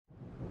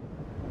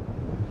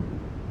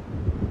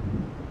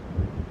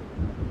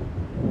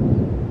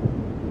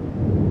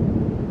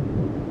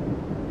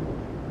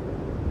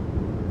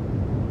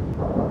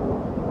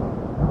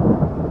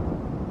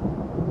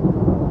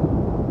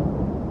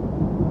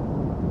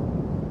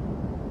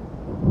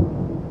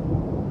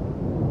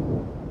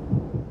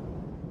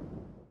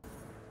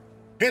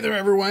Hey there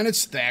everyone,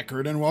 it's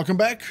Thakard and welcome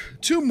back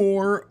to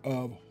more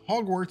of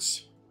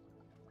Hogwarts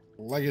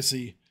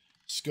Legacy.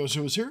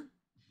 Scoso is here.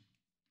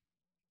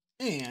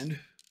 And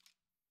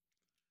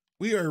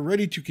we are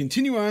ready to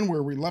continue on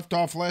where we left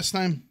off last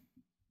time.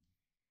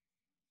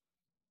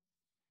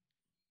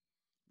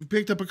 We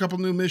picked up a couple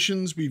new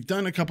missions. We've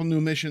done a couple new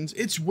missions.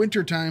 It's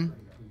winter time.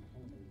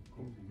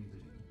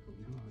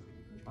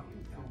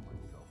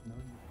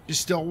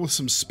 Just dealt with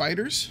some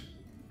spiders.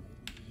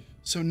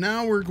 So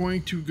now we're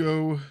going to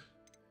go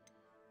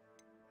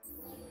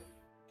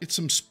get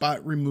some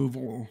spot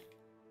removal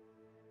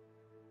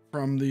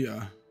from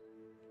the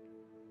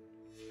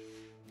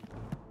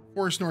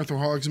forest north of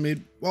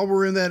Hogsmeade. While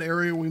we're in that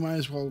area, we might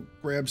as well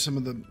grab some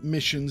of the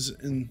missions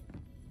and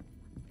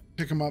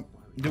pick them up,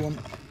 do them.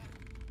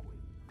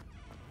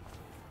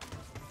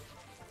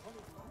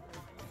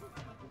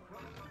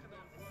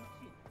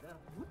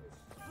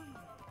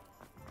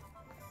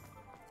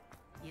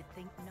 You'd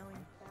think knowing.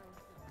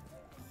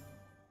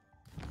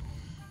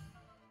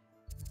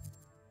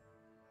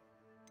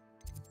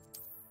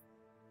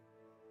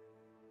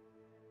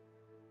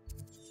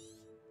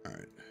 All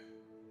right.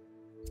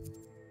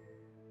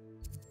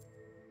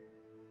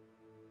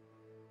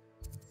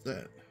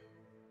 That.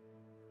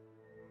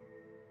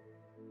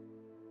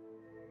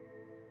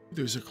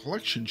 There's a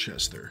collection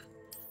chest there.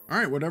 All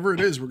right, whatever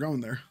it is, we're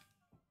going there.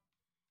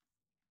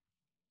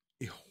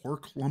 A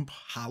Horklump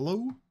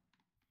Hollow?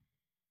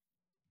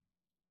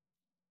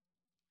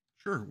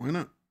 Sure, why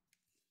not?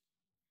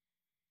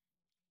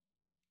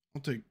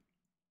 I'll take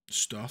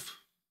stuff.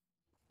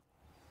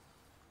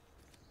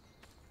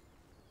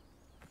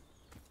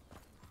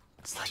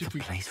 It's like a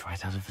place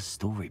right out of a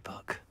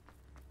storybook.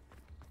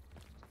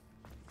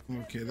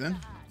 Okay then.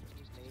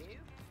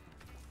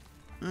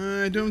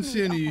 I don't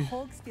see any.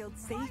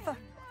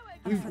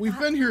 We've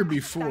been here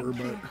before,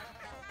 but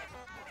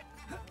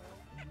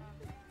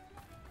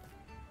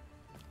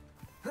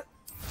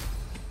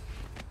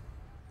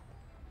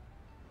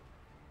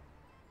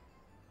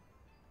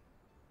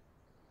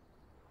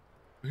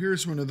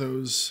here's one of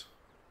those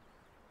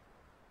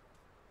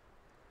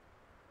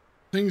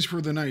things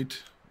for the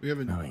night. We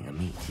haven't. Knowing a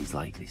meat, he's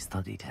likely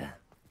studied here.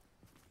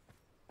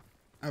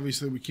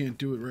 Obviously, we can't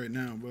do it right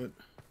now, but.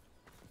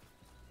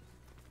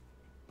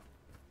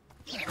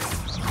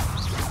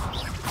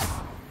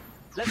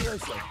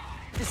 Levioso,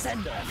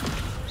 Descender.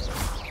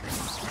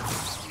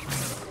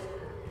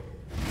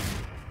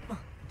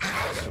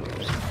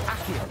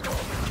 Accio.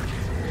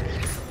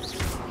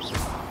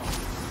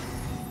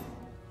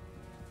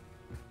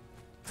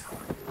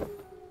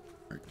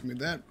 Alright, give me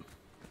that.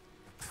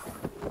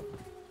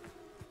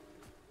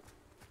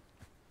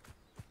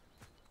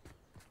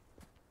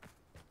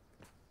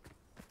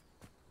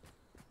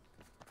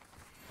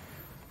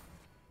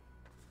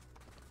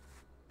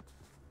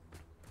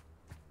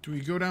 Do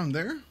we go down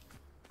there?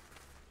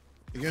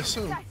 I guess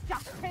so. That's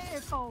just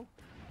pitiful.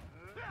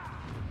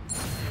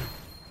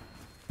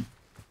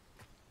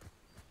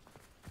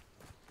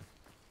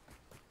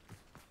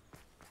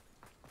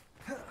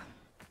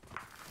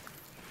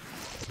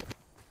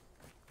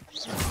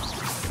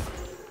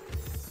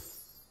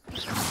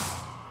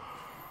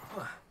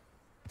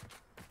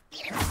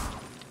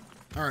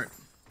 All right.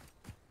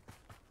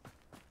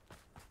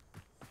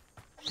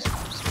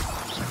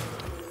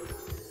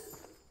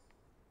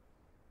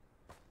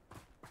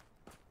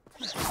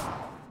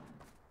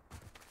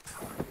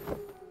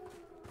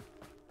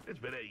 It's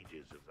been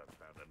ages since I've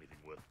found anything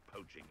worth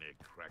poaching near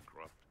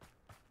Crackcroft.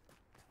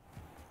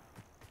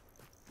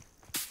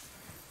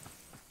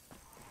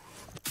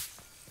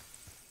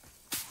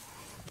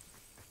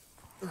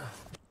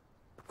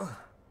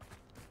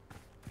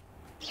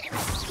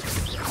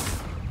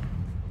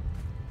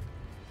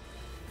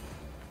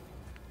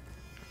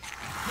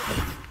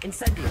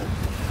 Incendio.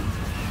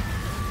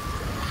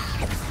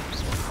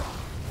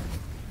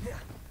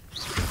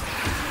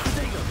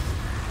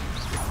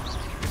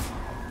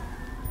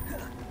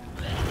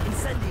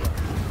 Incendio.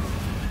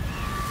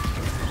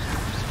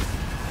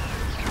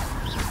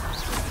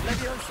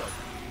 Levioso.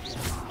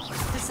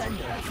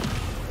 Descender.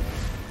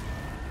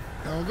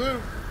 That'll do.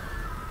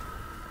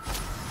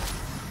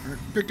 All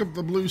right, pick up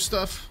the blue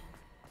stuff.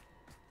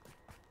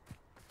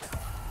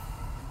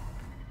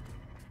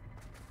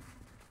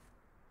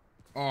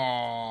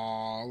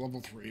 Aw,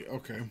 level 3.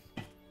 Okay.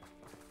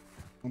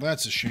 Well,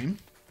 that's a shame.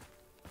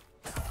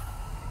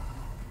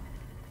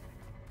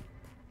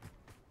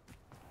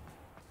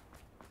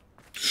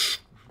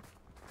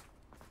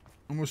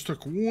 Almost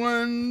took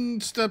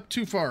one step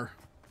too far.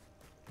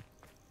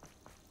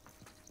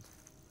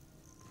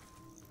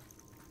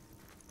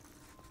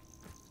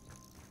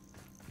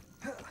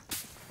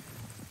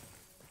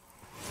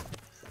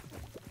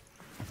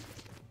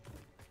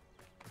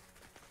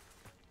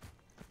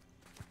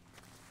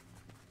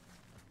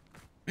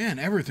 Man,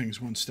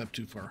 everything's one step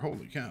too far.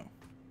 Holy cow.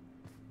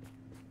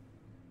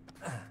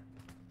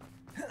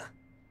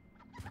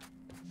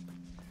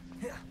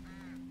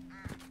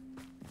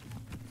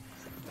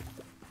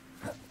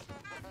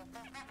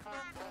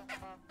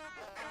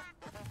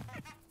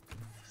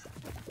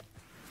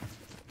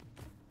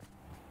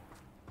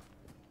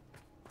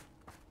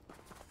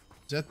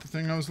 that the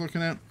thing I was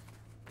looking at?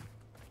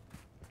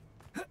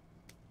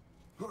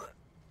 Oh,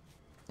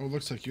 it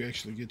looks like you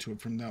actually get to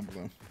it from down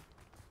below.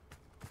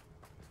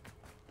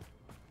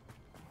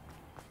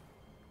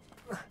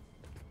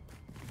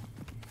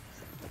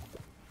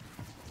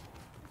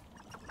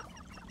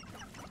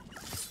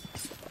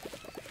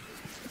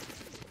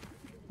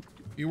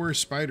 Beware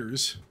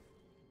spiders.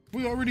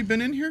 Have we already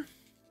been in here?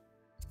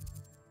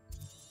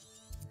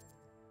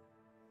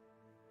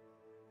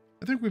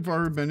 I think we've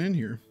already been in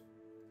here.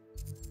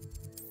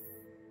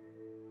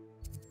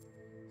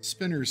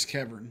 Spinner's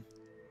Cavern.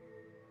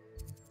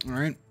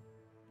 Alright.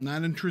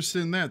 Not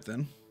interested in that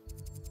then.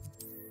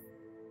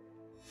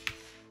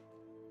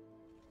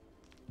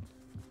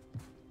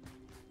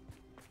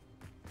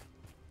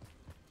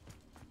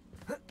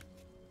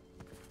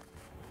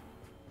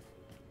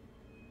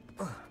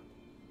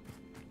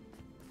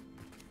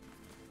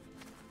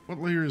 What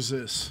layer is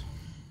this?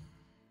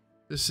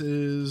 This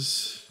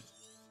is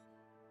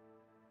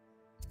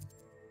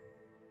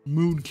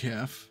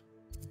mooncalf.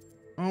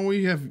 Oh,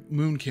 we have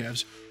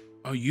mooncalves.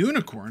 A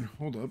unicorn?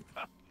 Hold up.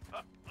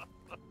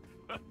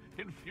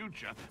 In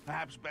future,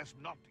 perhaps best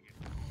not to get...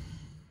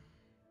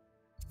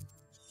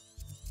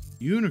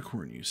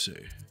 Unicorn, you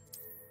say?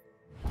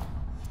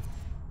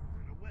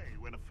 away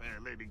when a fair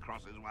lady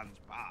crosses one's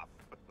path.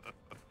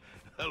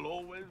 There'll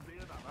always be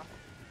another.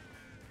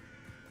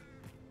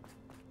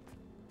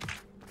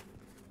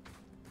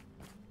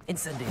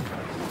 Incendio.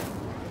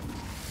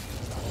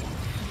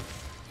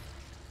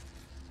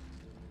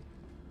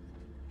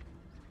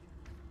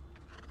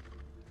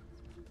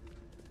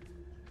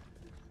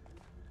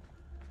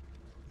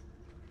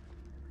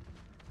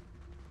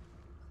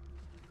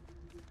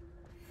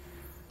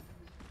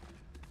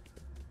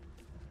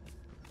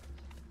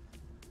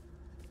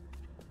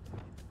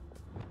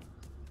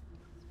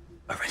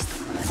 Arrest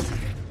them.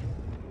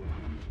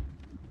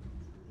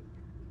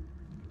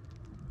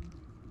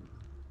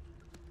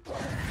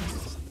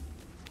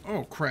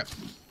 Oh, crap.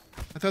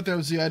 I thought that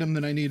was the item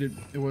that I needed.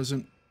 It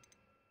wasn't.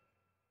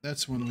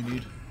 That's one we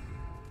need.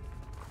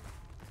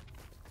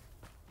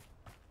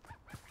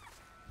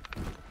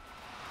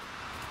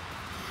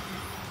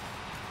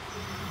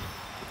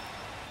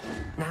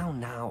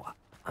 Now.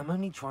 I'm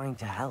only trying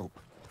to help.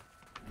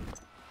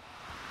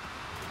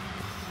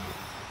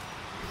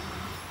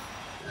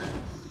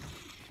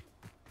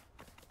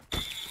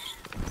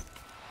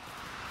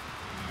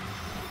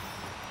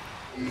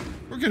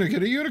 We're gonna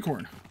get a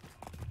unicorn.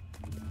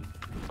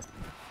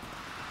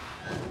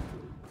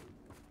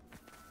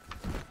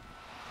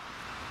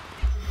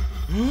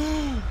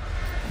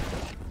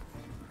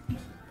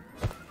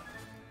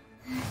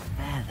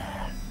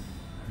 There.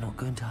 I'm not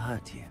going to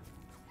hurt you.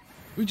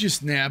 We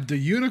just nabbed a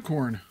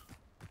unicorn.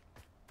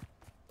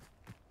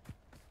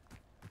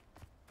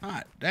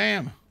 Hot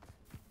damn.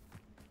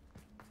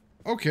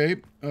 Okay,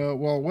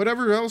 well,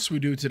 whatever else we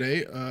do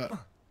today,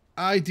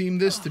 I deem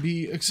this to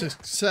be a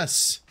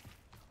success.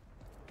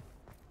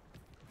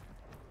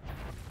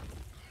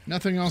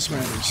 Nothing else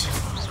matters.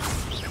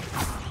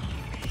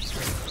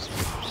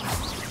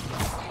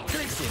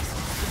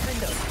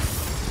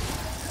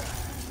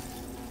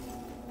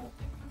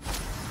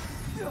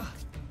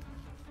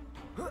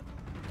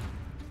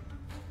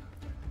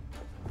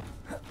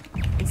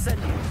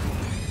 Incendio.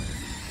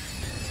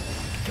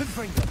 Good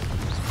finger.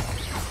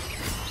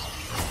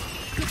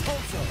 Good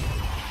pulsar.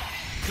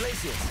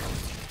 Glacius.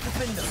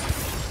 Defender.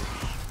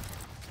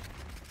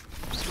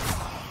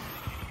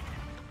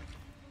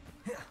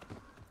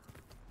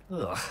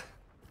 Ugh.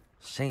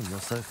 Shame you're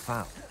so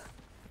foul.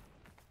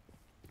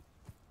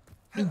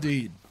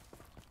 Indeed.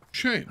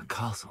 Shame. The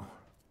castle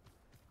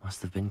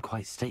must have been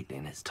quite stately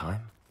in its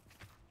time.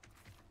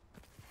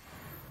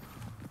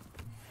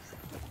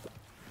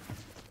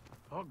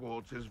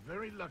 Hogwarts is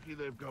very lucky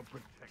they've got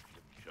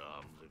protection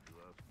charms, if you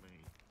ask me.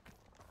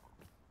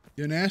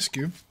 Didn't ask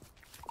you.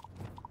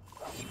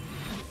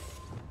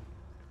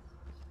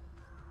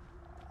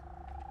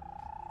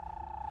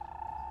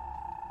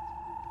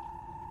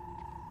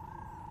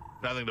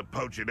 Nothing to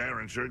poach in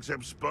Arrynshire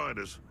except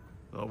spiders.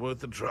 Not worth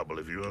the trouble,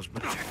 if you ask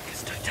me.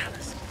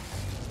 Totalis.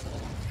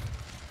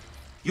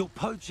 Your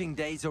poaching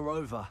days are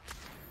over.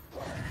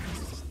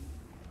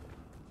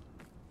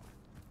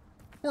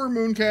 Poor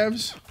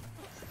mooncalves.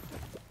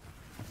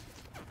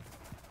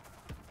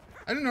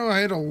 I didn't know I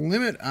had a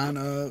limit on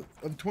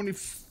of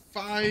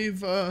 25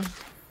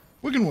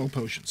 Wiggenwell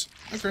potions.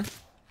 Okay.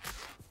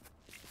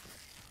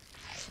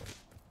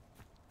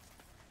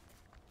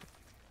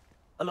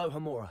 Aloha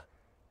Mora.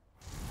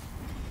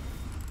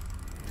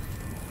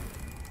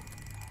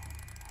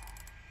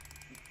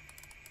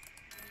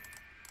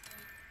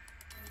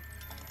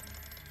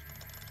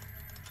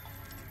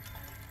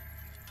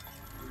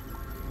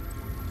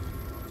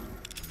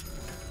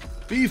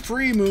 Be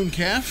free,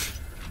 mooncalf.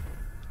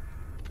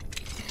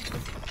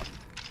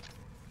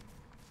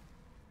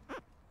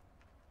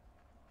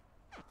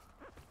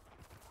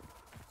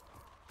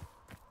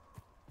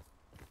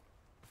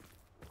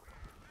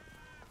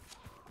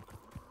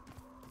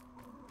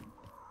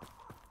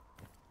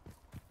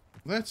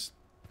 That's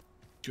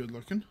good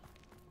looking.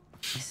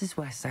 This is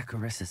where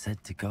Saccharissa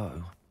said to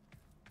go.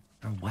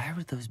 And where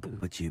are those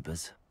booba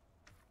tubers?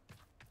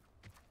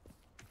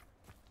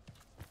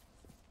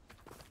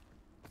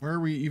 Why are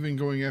we even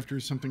going after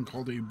something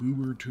called a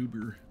boober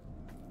tuber?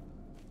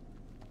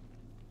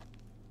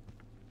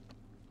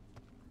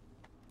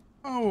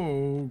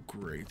 Oh,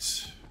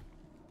 great.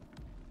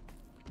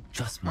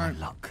 Just my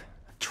luck.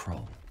 A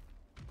troll.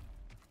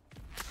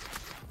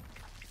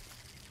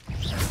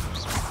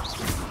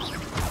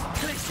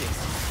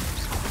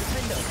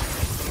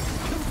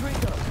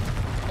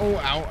 Oh,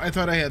 ow. I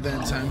thought I had that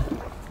in time.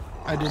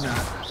 I did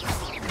not.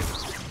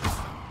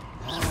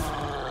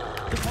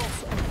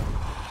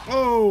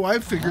 Oh, I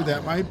figured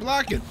that might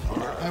block it.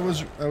 I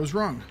was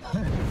wrong.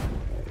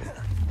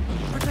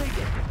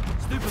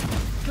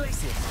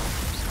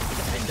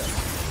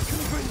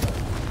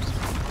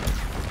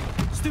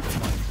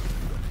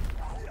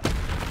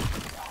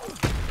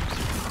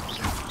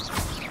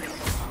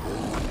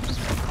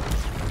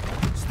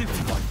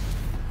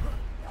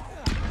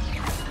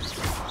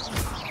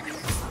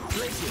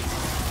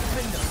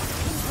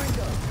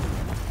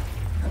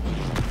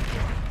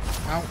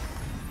 Ow.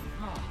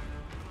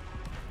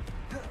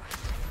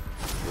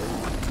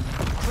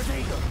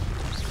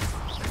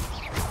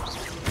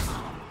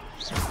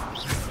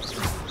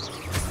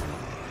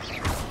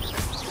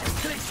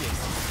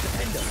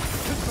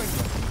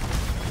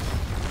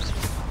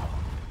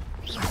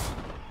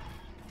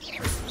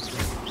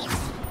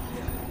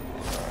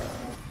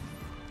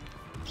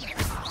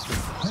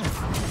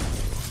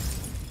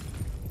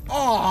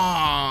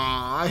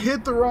 I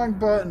hit the wrong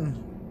button.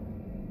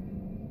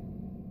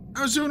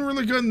 I was doing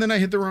really good and then I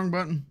hit the wrong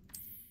button.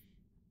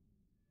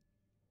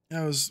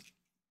 That was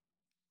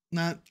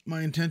not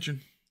my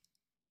intention.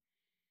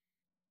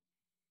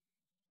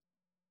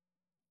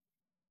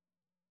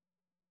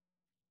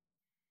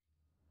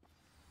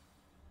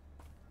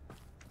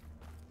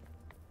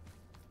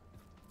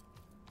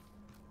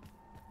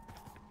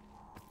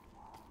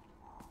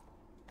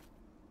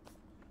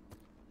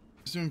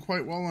 I was doing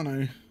quite well and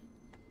I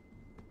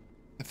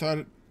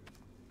thought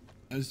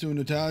I was doing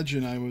a dodge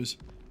and I was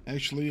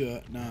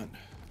actually not.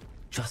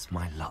 Just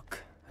my luck.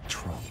 A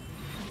troll.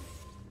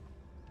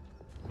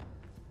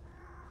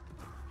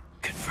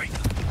 Confringo.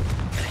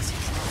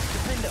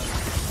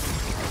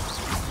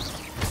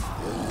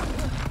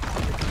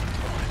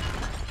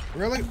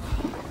 Really?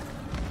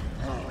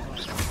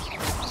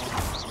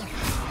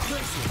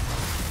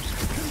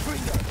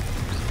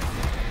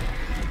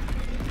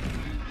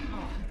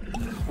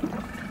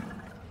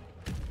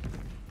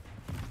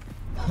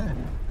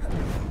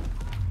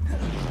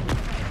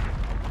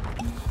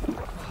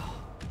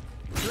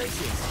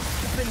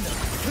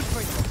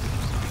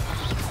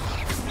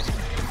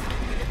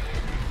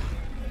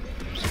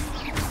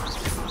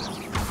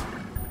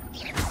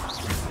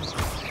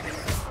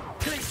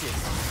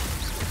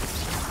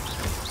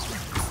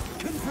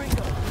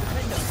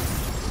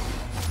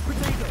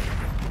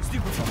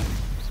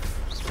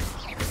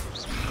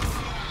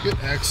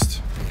 Get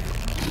X'd.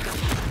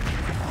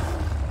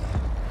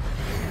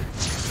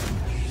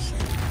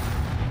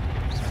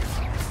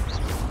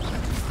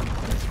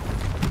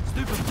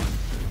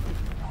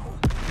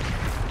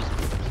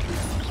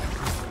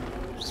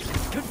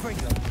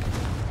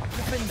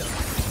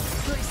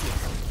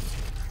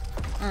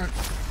 Alright.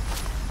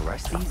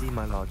 Rest easy,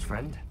 my large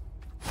friend.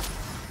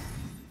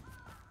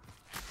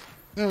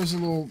 That was a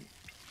little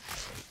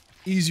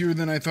easier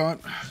than I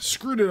thought.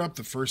 Screwed it up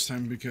the first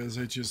time because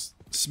I just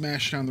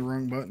smashed on the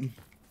wrong button.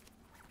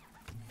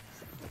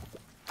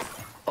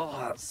 Oh,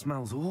 that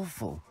smells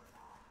awful.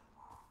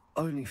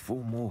 Only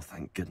 4 more,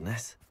 thank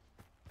goodness.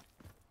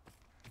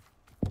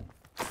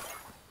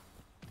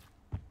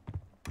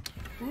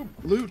 Ooh,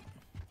 loot.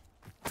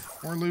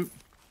 More loot.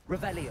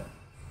 Revelio.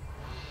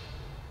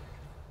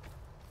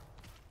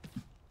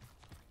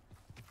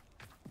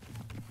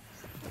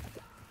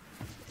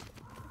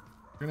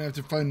 Gonna have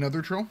to find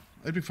another troll?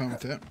 I'd be fine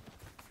with that.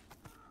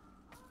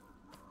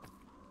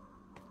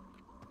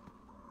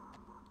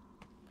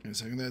 Wait a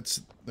second,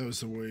 that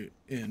was the way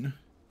in.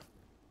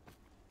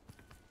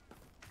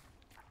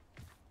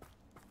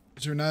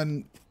 Is there not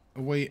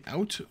a way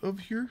out of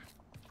here?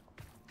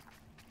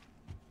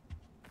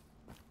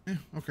 Yeah,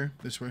 okay,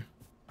 this way.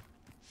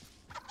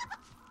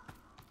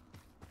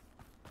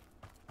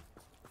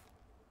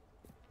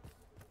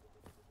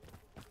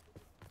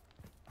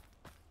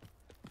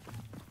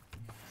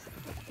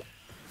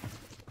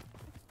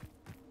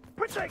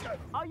 Protego!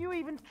 Are you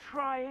even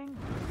trying?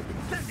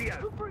 Incendio!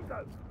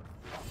 Confringo!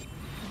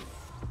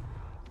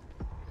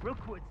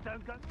 Rookwoods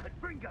don't go.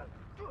 Confringo!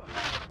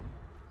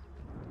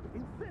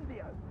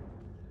 Incendio!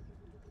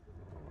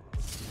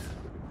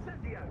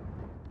 Incendio!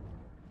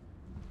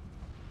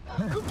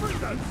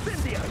 Confringo!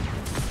 Incendio!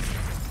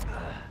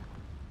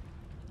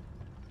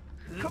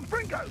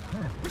 Confringo!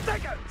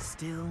 Protego!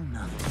 Still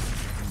nothing.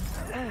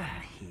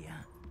 Here.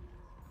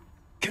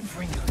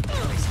 Confringo.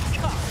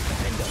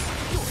 Confringo!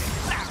 You're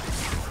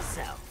embarrassing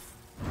yourself!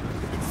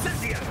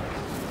 Incendio!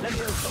 Let me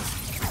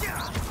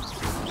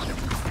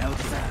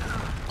Elsa.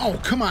 Oh,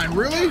 come on,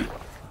 really?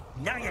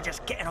 Now you're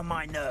just getting on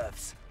my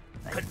nerves.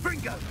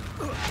 Confringo!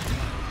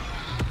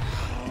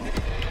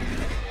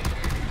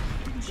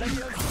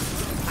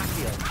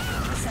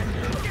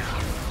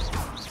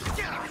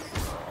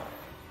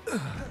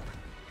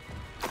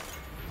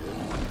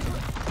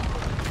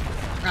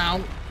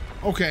 Ow.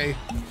 Okay.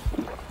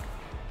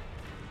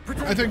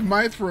 I think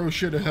my throw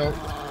should have helped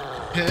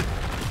hit.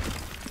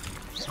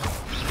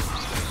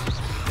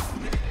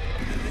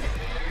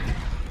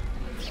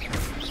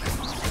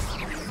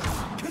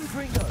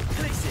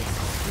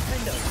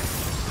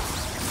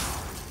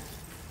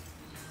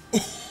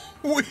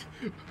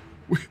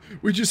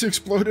 We just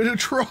exploded a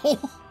troll.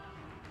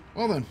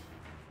 Well then.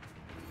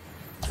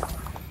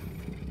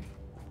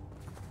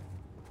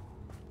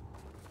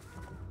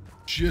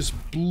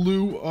 Just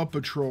blew up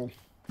a troll.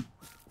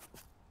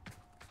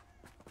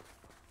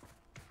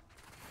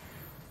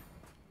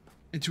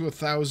 Into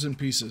 1,000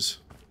 pieces.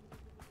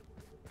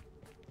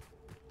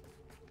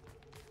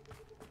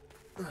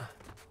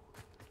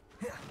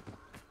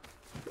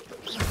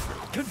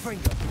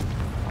 Confringo!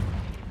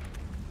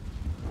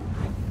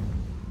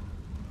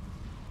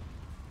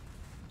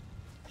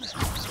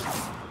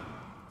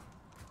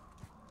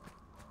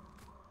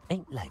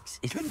 Ain't legs,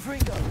 it's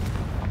Confringo!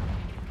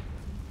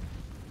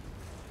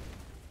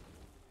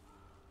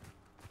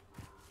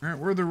 Alright,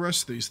 where are the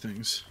rest of these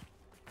things?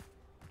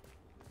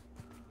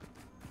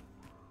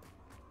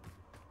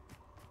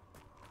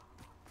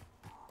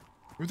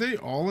 Were they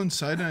all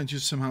inside and I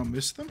just somehow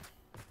missed them?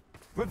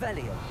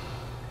 Revelio!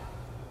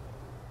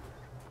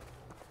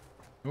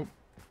 Oh,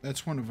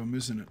 that's one of them,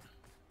 isn't it?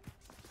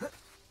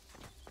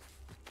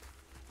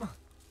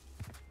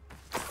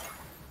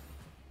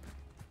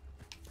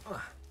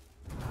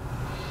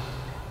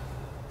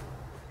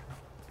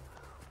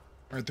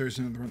 Alright, there's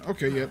another one.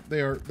 Okay, yeah,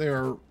 they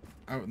are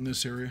out in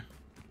this area.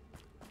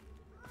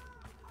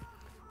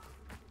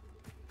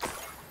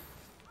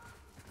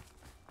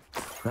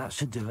 That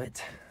should do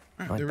it.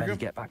 All right, I'd there we better go.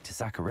 get back to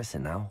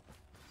Thakard now.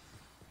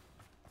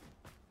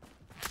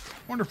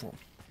 Wonderful.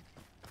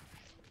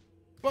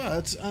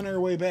 But on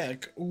our way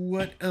back,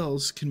 what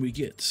else can we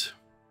get?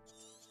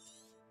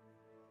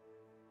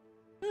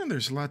 And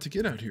there's a lot to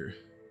get out here.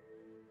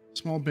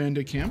 Small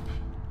bandit camp.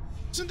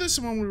 Isn't this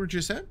the one we were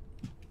just at?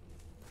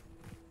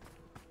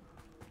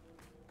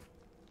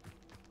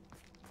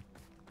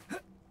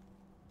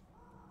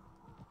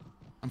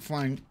 I'm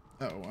flying.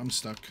 Uh-oh, I'm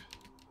stuck.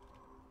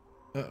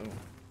 Uh-oh.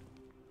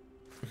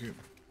 Okay.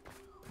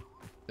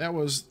 That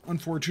was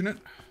unfortunate.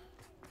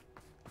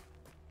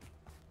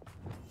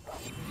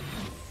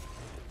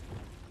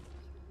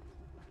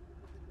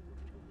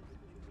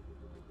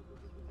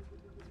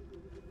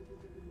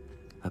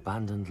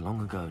 Abandoned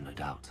long ago, no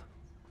doubt.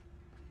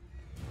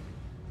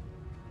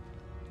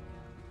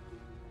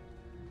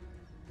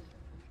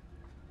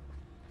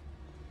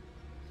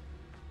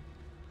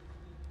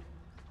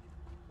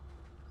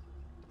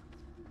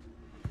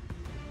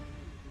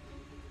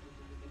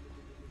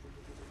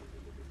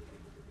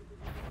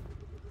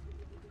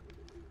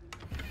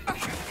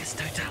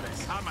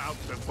 I'm out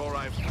before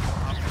I've...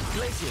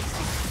 Glacius!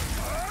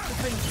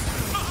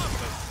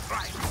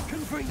 Right.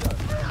 Confringo!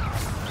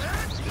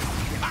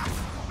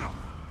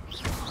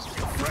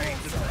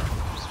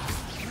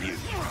 You.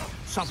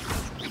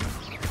 Something.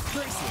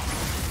 Glacius!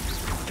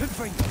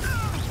 Confringo!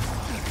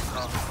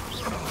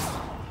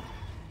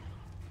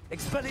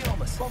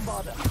 Expelliarmus!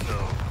 Bombarda!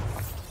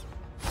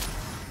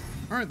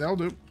 Alright, that'll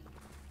do.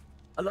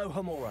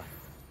 Aloha Mora!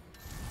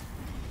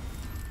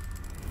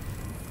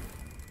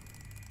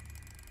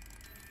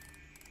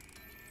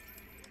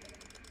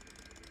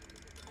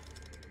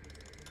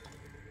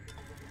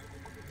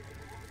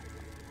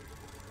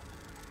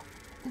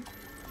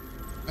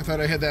 I thought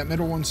I had that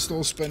middle one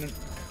still spinning.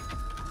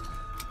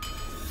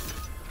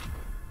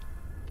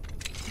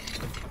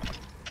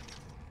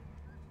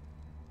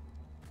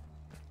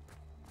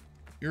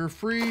 You're a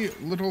free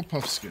little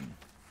puffskin.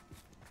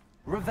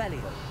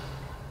 Revelio!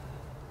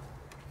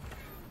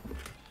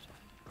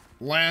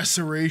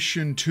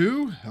 Laceration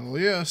 2? Hell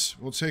yes,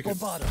 we'll take it.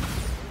 Bombarda!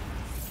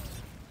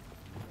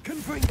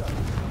 Confringo!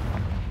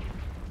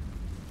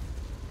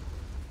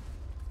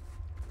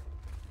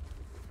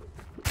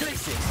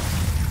 Glacius!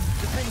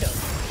 Defendo!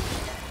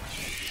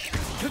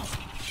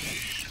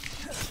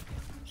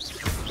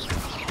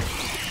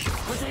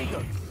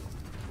 Protego!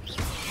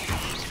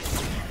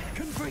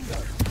 Confringo!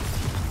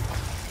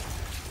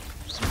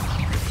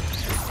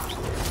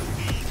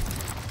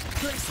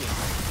 Glacius!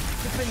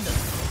 Defendo!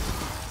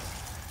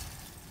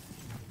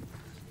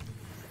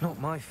 Not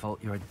my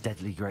fault you're a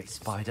deadly great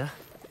spider.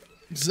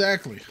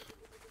 Exactly.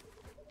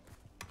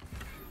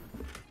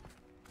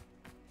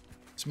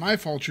 It's my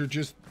fault you're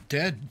just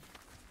dead.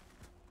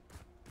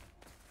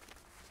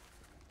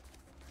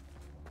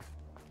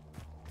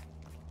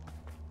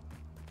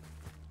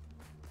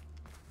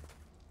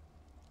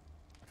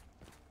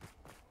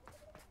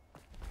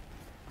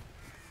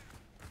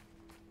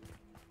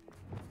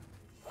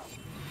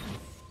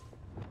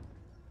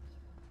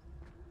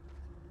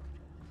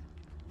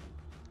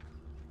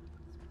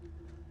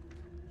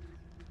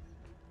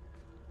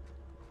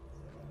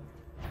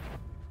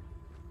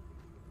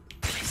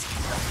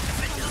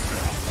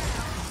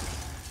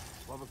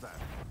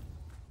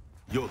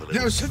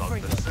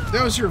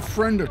 That was your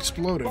friend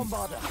exploding.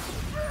 Bombarder.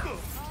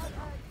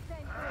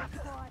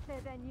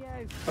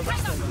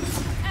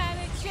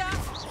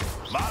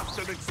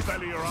 Master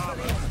Expellior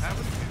armor,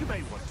 haven't you? You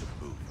may want to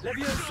move.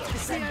 Leviosa.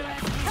 Descender.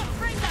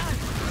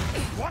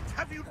 What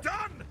have you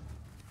done?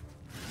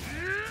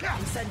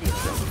 Incendio.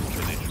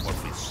 Finish what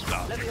we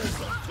started.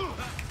 Leviosa.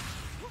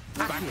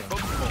 Back from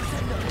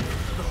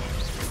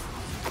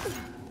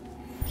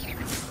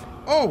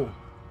Oh,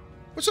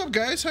 what's up,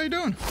 guys? How you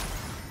doing?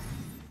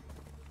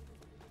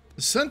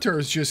 The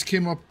centaurs just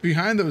came up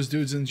behind those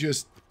dudes and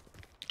just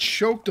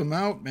choked them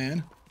out,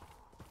 man.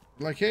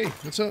 Like, hey,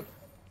 what's up?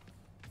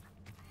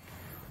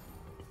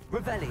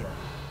 Revelio.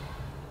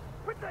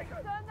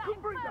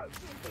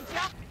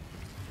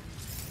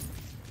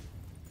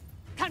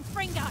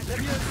 Confringo!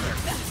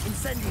 Leviosa.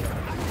 Incendio.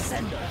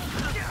 Descender.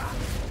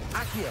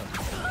 Accio.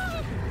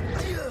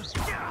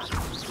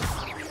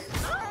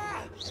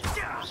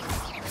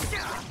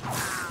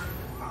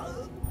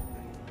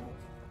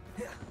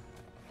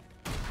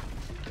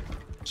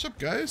 What's up,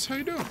 guys? How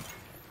you doing?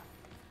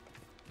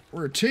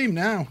 We're a team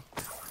now.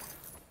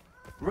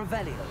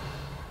 Revelio.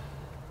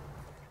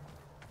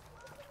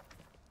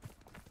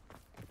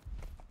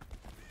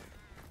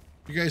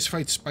 You guys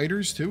fight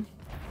spiders too?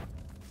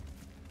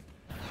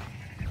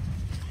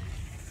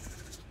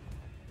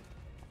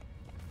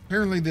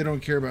 Apparently they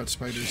don't care about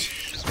spiders.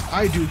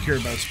 I do care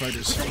about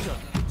spiders. Stego.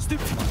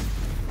 Stupefy.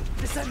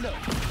 Descendo.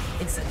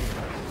 Incendio.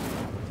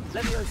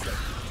 Leviosa.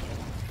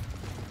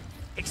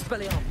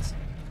 Expelliarmus.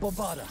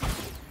 Bombarda.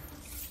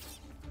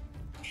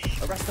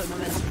 Arresto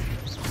momentum.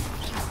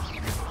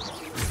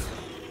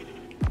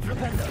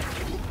 Flipendo.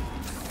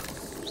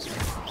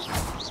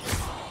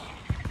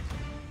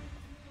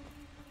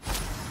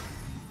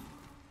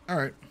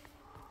 Alright.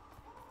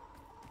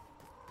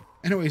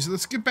 Anyways,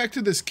 let's get back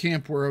to this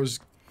camp where I was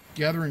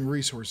gathering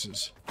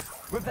resources.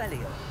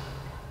 Revelio.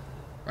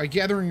 By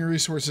gathering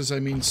resources, I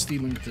mean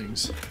stealing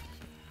things.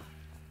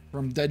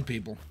 From dead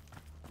people.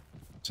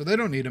 So they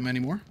don't need them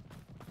anymore.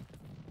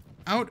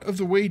 Out of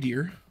the way,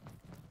 dear.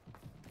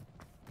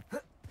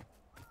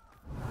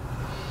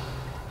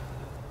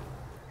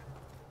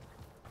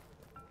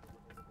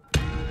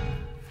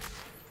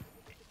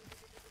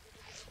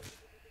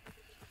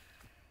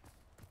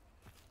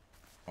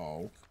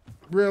 Oh,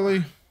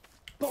 really?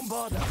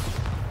 Bombarda.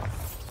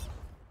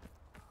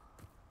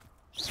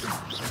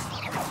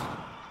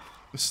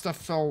 The stuff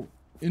fell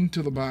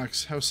into the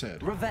box. How sad.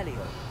 Revelio.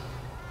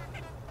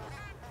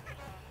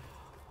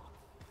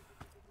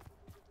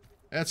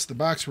 That's the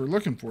box we're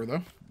looking for,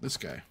 though. This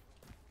guy.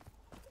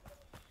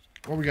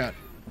 What we got?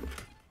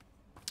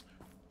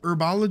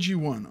 Herbology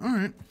 1.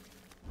 Alright.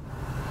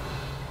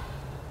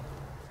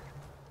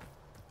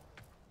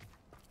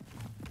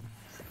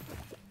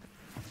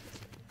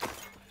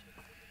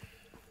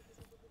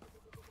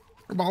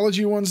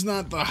 Herbology 1's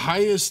not the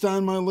highest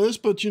on my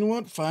list, but you know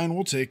what? Fine,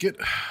 we'll take it.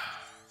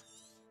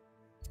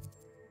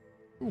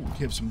 Ooh, we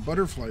have some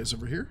butterflies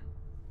over here.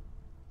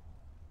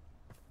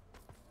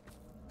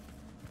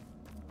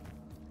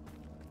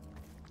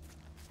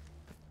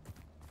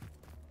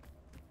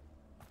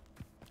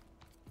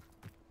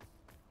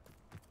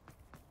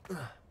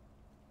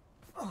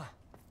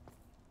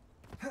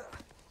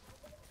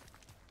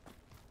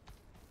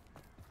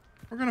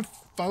 We're gonna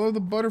follow the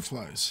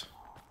butterflies.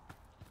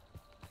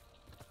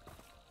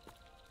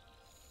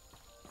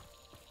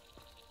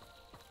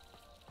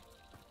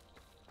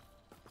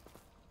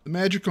 The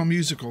magical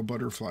musical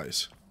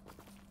butterflies.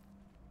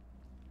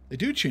 They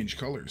do change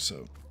colors,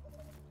 so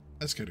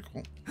that's kind of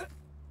cool.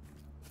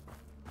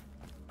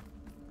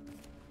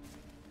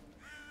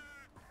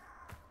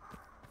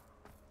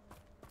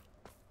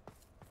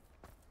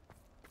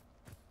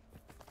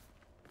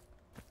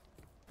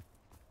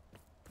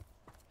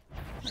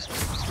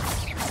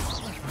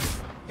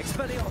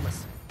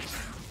 Expelliarmus.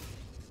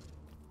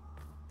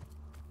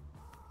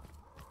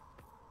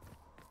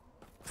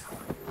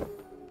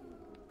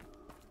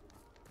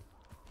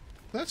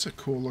 That's a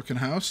cool looking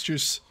house.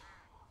 Just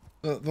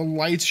the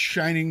lights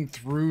shining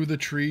through the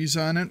trees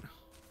on it.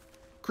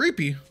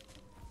 Creepy.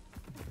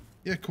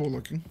 Yeah, cool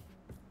looking.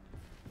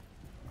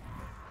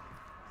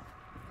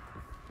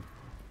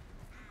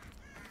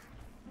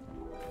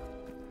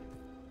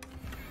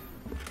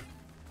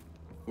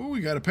 Ooh,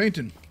 we got a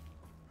painting.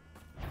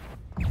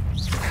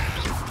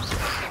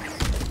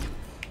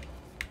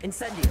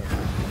 Incendio.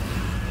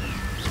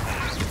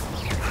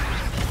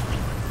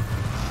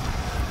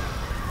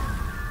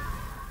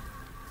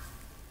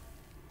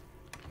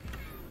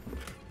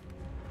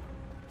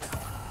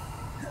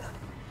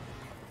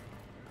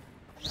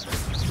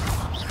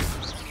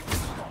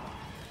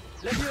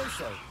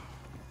 Levioso.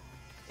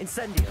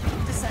 Incendio.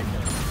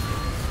 Descendo.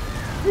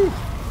 Whew.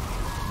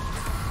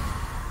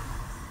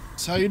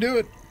 That's how you do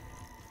it.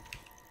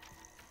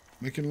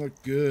 Make it look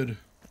good.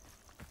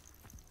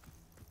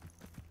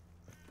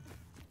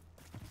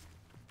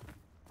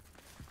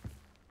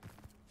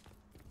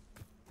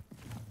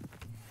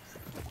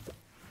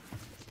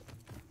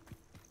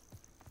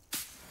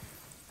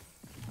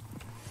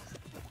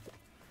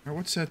 Now,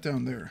 what's that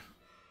down there?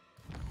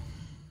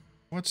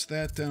 What's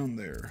that down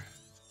there?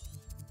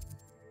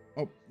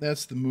 Oh,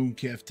 that's the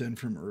Mooncalf Den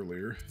from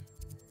earlier.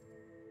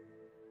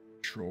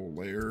 Control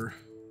layer.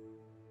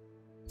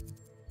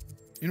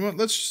 You know what?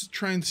 Let's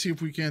try and see if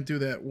we can't do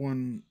that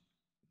one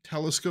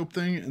telescope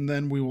thing, and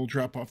then we will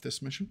drop off this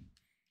mission.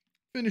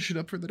 Finish it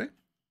up for the day.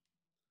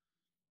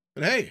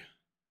 But hey,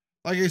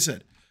 like I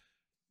said,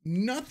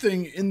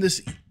 nothing in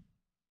this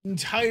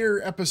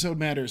entire episode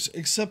matters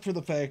except for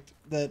the fact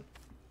that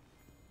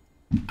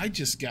I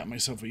just got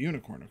myself a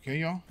unicorn, okay,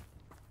 y'all?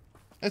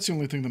 That's the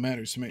only thing that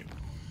matters to me.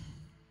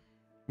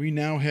 We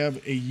now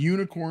have a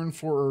unicorn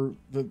for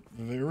the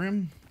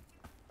vivarium.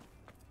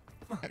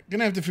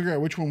 Gonna have to figure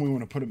out which one we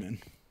want to put him in.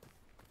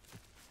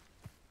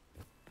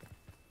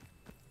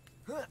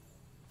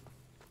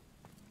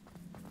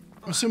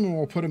 I'm assuming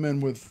we'll put him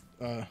in with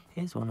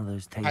Here's one of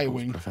those High tables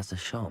wing. Professor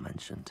Shaw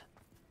mentioned.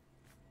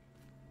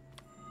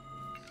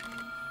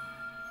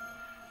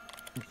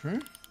 Okay.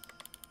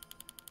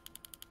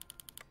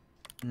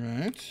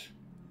 Right.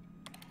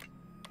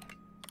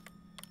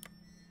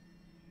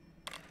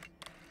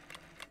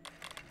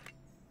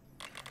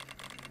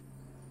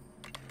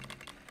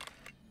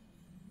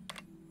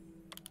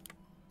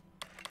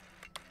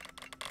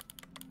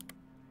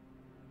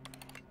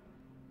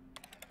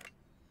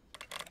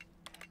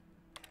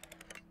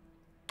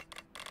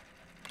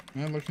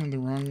 Am I looking in the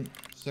wrong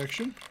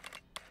section?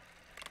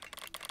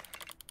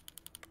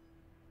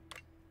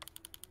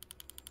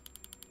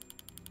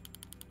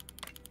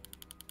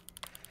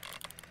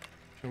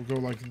 Shall we go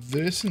like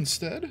this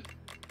instead?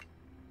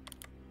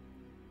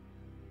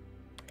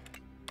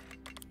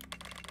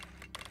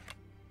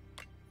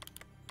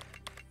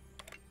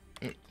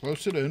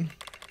 Close it in.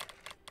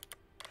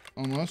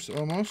 Almost,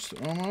 almost,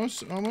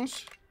 almost,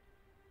 almost.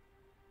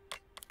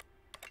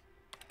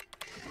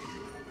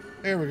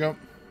 There we go.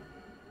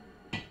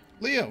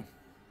 Leo,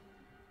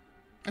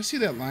 I see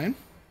that line.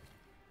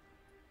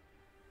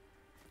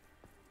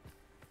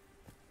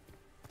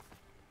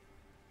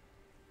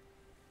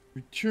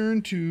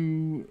 Return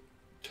to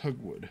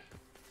Tugwood.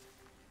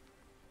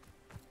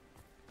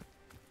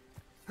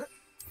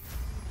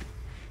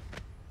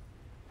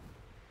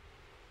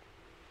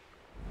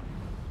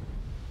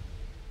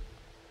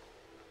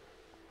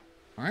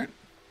 All right.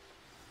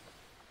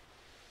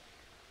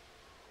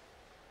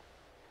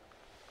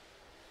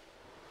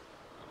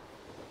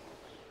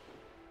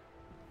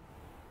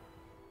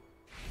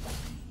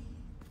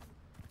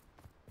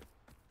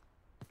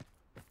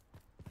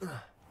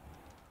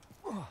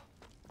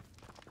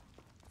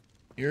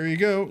 Here you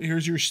go.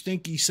 Here's your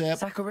stinky sap.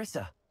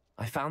 Saccharissa,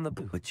 I found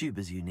the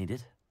tubers you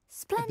needed.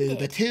 Splendid.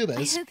 The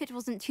tubers. I hope it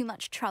wasn't too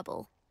much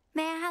trouble.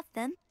 May I have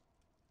them?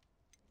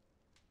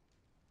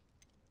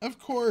 Of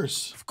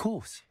course. Of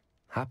course.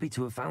 Happy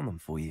to have found them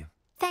for you.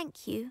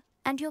 Thank you.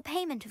 And your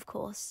payment, of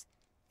course.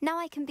 Now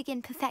I can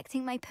begin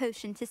perfecting my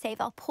potion to save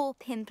our poor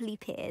pimply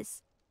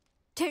peers.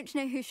 Don't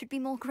know who should be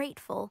more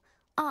grateful,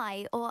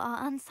 I or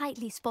our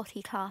unsightly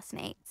spotty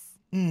classmates.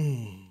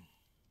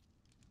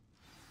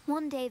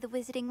 One day the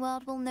wizarding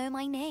world will know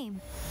my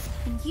name,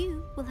 and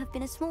you will have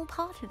been a small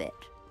part of it.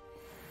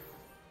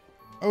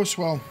 Oh,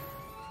 swell.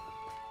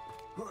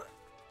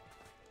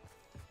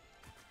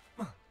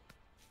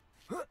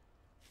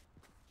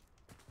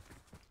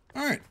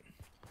 All right.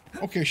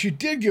 Okay, she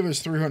did give us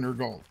 300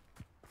 gold.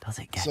 Does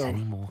it get So-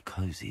 any more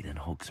cozy than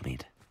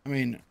Hogsmeade? I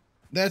mean,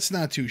 that's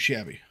not too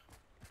shabby.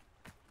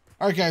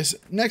 All right, guys.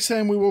 Next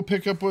time we will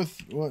pick up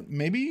with, what,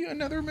 maybe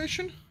another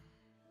mission?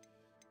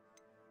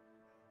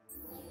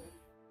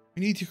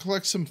 We need to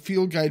collect some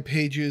field guide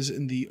pages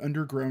in the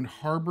underground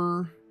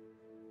harbor.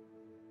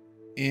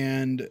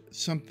 And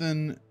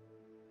something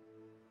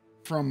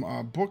from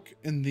a book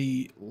in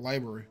the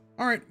library.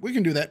 All right, we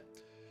can do that.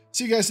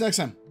 See you guys next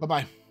time.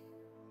 Bye-bye.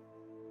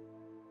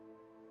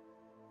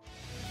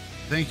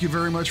 Thank you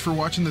very much for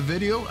watching the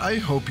video. I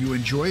hope you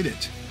enjoyed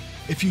it.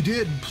 If you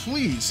did,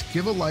 please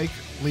give a like,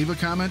 leave a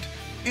comment,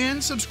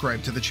 and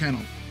subscribe to the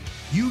channel.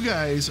 You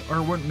guys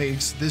are what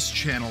makes this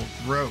channel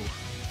grow.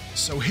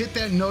 So hit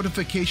that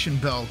notification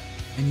bell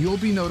and you'll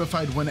be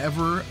notified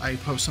whenever I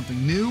post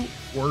something new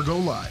or go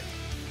live.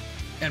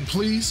 And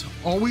please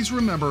always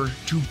remember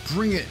to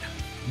bring it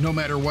no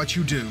matter what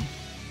you do.